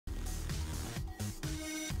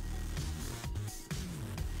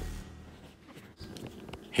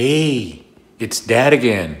Hey, it's Dad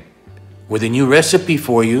again with a new recipe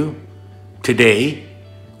for you. Today,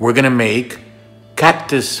 we're gonna make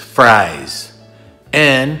cactus fries.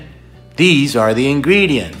 And these are the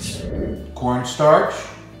ingredients: cornstarch,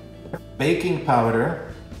 baking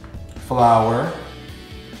powder, flour,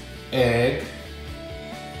 egg,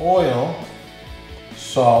 oil,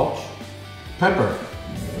 salt, pepper.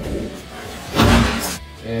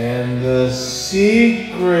 And the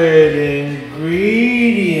secret ingredient,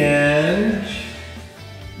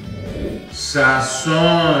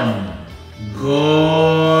 sazon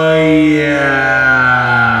Goya.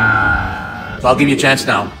 So I'll give you a chance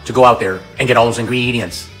now to go out there and get all those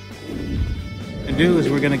ingredients. What to do is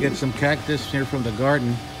we're gonna get some cactus here from the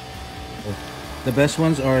garden. The best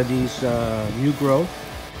ones are these new growth.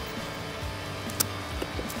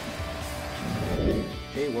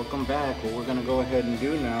 Okay, welcome back. What we're gonna go ahead and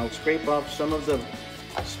do now, scrape off some of the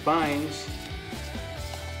spines.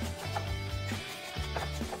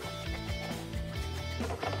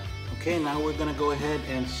 Okay, now we're gonna go ahead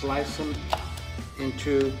and slice them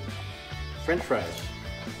into French fries.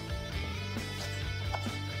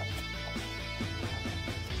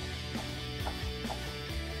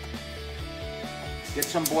 Get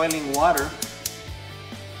some boiling water.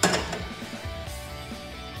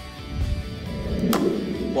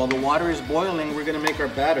 While the water is boiling, we're going to make our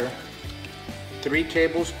batter. 3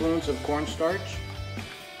 tablespoons of cornstarch,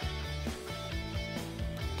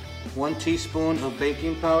 1 teaspoon of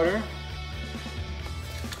baking powder,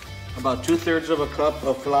 about 2/3 of a cup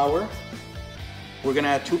of flour. We're going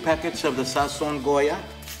to add 2 packets of the sazon Goya.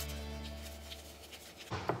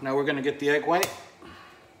 Now we're going to get the egg white.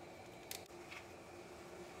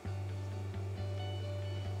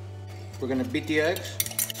 We're going to beat the eggs.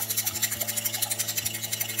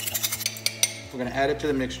 We're going to add it to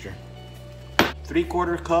the mixture.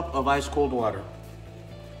 3/4 cup of ice cold water.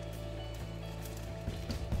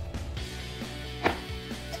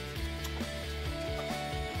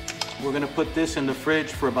 We're going to put this in the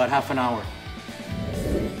fridge for about half an hour.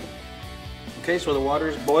 Okay, so the water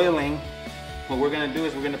is boiling. What we're going to do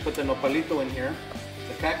is we're going to put the nopalito in here,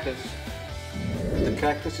 the cactus. The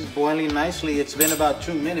cactus is boiling nicely. It's been about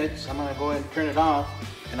 2 minutes. I'm going to go ahead and turn it off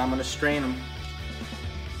and I'm going to strain them.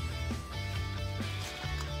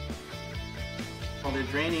 While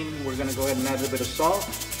they're draining, we're going to go ahead and add a little bit of salt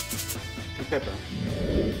and pepper.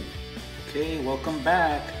 Okay, welcome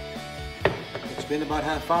back. It's been about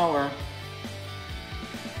half hour.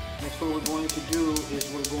 Next, what we're going to do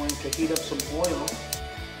is we're going to heat up some oil.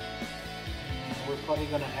 We're probably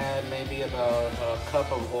going to add maybe about a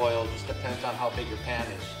cup of oil, just depends on how big your pan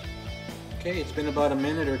is. Okay, it's been about a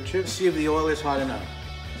minute or two. See if the oil is hot enough.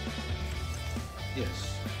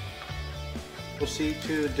 Yes. Proceed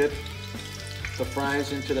to dip the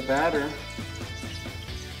fries into the batter.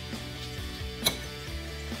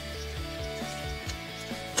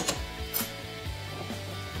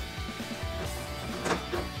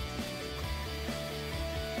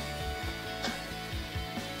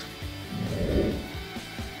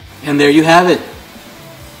 And there you have it.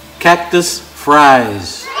 Cactus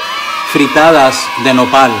fries, fritadas de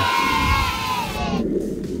nopal.